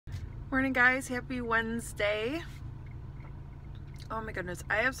Morning guys, happy Wednesday. Oh my goodness,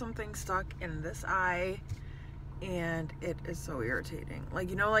 I have something stuck in this eye and it is so irritating. Like,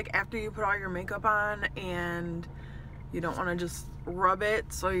 you know, like after you put all your makeup on and you don't want to just rub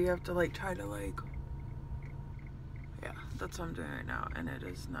it, so you have to like try to like, yeah, that's what I'm doing right now, and it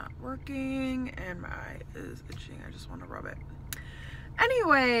is not working and my eye is itching. I just want to rub it.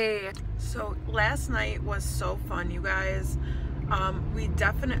 Anyway, so last night was so fun, you guys. We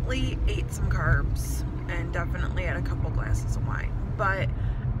definitely ate some carbs and definitely had a couple glasses of wine, but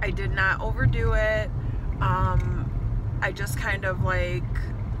I did not overdo it. I just kind of like,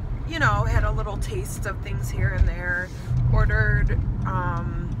 you know, had a little taste of things here and there. Ordered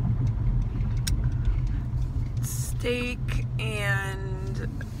steak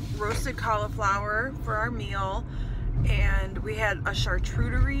and roasted cauliflower for our meal, and we had a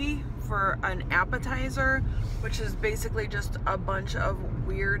charcuterie for an appetizer, which is basically just a bunch of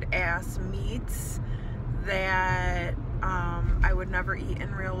weird ass meats that I would never eat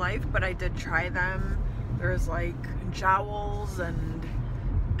in real life, but I did try them. There's like jowls and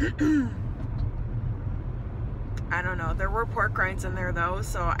I don't know, there were pork rinds in there though,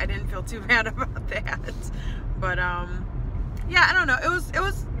 so I didn't feel too bad about that. But yeah, I don't know, it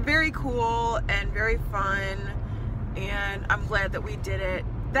was very cool and very fun, and I'm glad that we did it.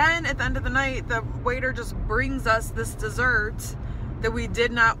 Then at the end of the night, the waiter just brings us this dessert that we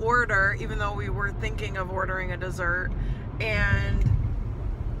did not order, even though we were thinking of ordering a dessert. And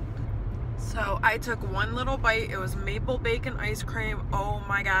so I took one little bite. It was maple bacon ice cream. Oh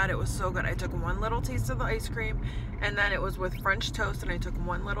my God, it was so good. I took one little taste of the ice cream, and then it was with French toast, and I took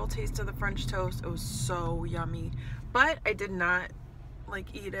one little taste of the French toast. It was so yummy, but I did not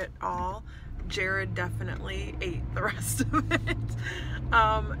like eat it all. Jared definitely ate the rest of it.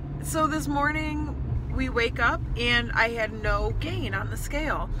 So this morning we wake up and I had no gain on the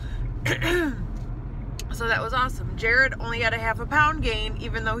scale. So that was awesome. Jared only had a half a pound gain,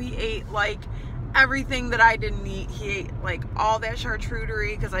 even though he ate like everything that I didn't eat. He ate like all that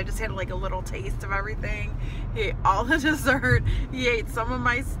charcuterie because I just had like a little taste of everything. He ate all the dessert. He ate some of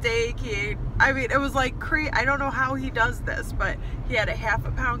my steak. He ate, I mean, it was like crazy. I don't know how he does this, but he had a half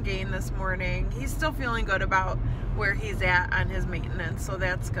a pound gain this morning. He's still feeling good about where he's at on his maintenance, so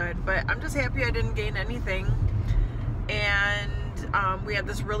that's good. But I'm just happy I didn't gain anything. And we had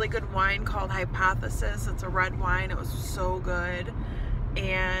this really good wine called Hypothesis. It's a red wine. It was so good.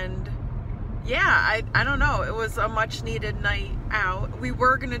 And yeah, I don't know, it was a much needed night out. We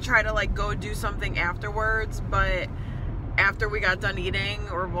were gonna try to like go do something afterwards, but after we got done eating,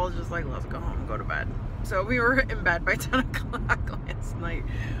 or we'll just like, let's go home and go to bed. So we were in bed by 10 o'clock last night,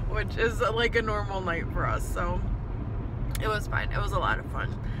 which is like a normal night for us. So it was fine. It was a lot of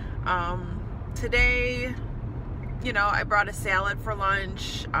fun. Today, you know, I brought a salad for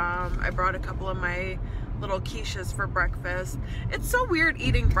lunch. I brought a couple of my little quiches for breakfast. It's so weird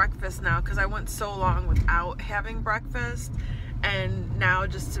eating breakfast now because I went so long without having breakfast, and now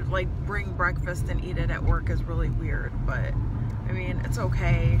just to like bring breakfast and eat it at work is really weird. But I mean, it's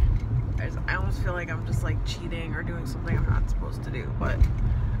okay. I almost feel like I'm just like cheating or doing something I'm not supposed to do, but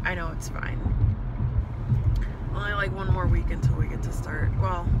I know it's fine. Only like one more week until we get to start,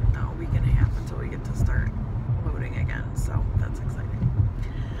 well, no, a week and a half until we get to start loading again, so that's exciting.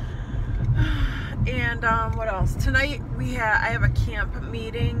 And what else? Tonight I have a camp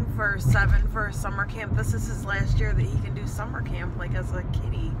meeting for 7 for summer camp. This is his last year that he can do summer camp like as a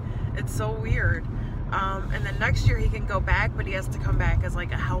kiddie. It's so weird. And then next year he can go back, but he has to come back as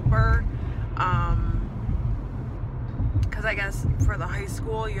like a helper. Because I guess for the high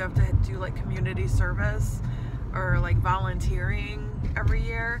school you have to do like community service or like volunteering every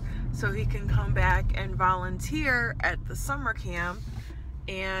year. So he can come back and volunteer at the summer camp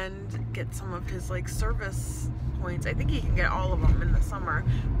and get some of his like service points. I think he can get all of them in the summer,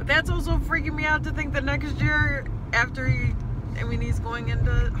 but that's also freaking me out to think that next year after he's going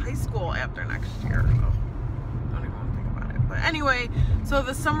into high school after next year. Oh, don't even want to think about it. But anyway, so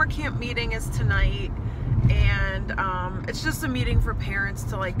the summer camp meeting is tonight, and it's just a meeting for parents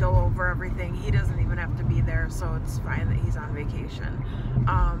to like go over everything. He doesn't even have to be there, so it's fine that he's on vacation.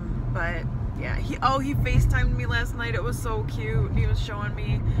 But yeah, he FaceTimed me last night. It was so cute. He was showing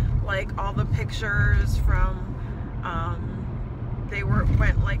me like all the pictures from they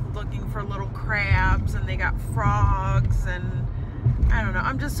went like looking for little crabs, and they got frogs, and I don't know.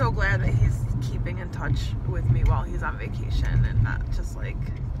 I'm just so glad that he's keeping in touch with me while he's on vacation and not just like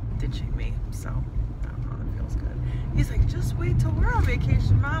ditching me. So I don't know, it feels good. He's like, just wait till we're on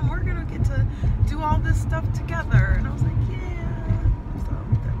vacation, Mom. We're gonna get to do all this stuff together. And I was like, yeah. So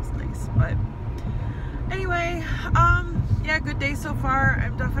that was nice. But Anyway, yeah, good day so far.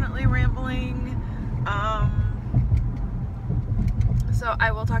 I'm definitely rambling. So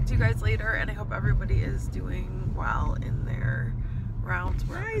I will talk to you guys later, and I hope everybody is doing well in their rounds.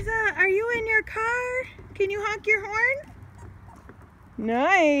 Liza, are you in your car? Can you honk your horn?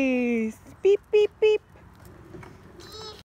 Nice. Beep, beep, beep.